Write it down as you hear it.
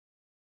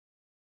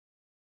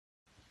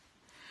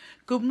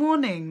Good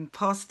morning,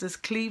 Pastors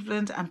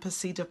Cleveland and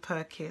Pasida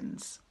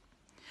Perkins.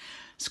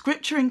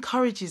 Scripture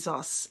encourages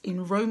us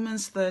in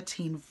Romans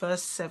 13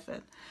 verse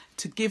 7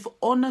 to give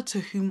honour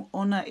to whom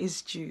honour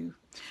is due.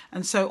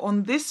 And so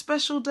on this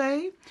special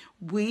day,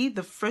 we,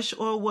 the Fresh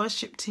Oil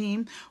Worship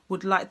Team,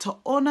 would like to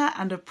honour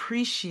and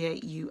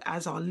appreciate you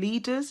as our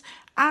leaders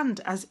and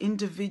as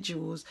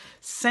individuals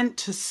sent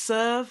to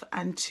serve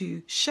and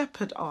to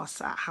shepherd us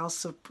at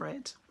House of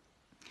Bread.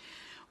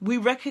 We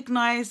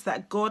recognise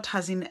that God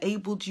has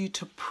enabled you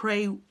to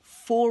pray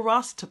for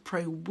us, to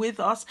pray with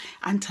us,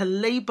 and to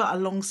labour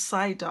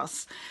alongside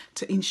us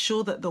to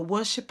ensure that the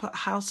worship at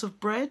House of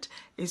Bread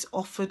is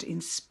offered in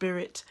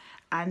spirit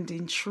and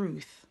in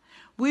truth.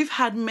 We've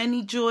had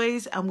many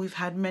joys and we've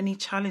had many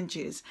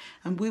challenges,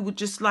 and we would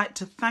just like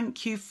to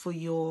thank you for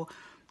your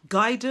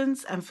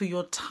guidance and for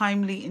your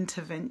timely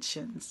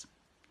interventions.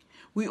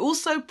 We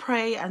also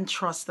pray and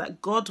trust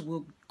that God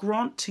will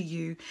grant to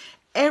you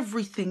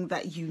everything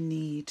that you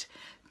need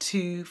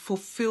to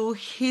fulfill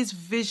his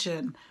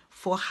vision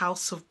for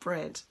House of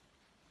Bread,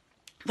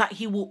 that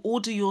he will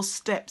order your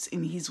steps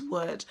in his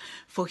word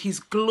for his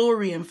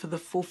glory and for the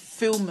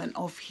fulfillment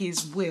of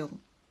his will.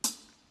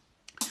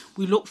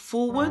 We look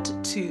forward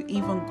to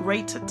even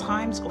greater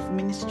times of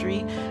ministry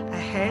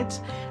ahead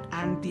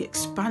and the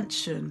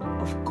expansion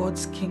of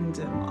God's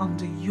kingdom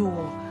under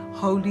your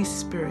Holy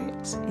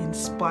Spirit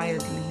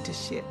inspired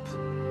leadership.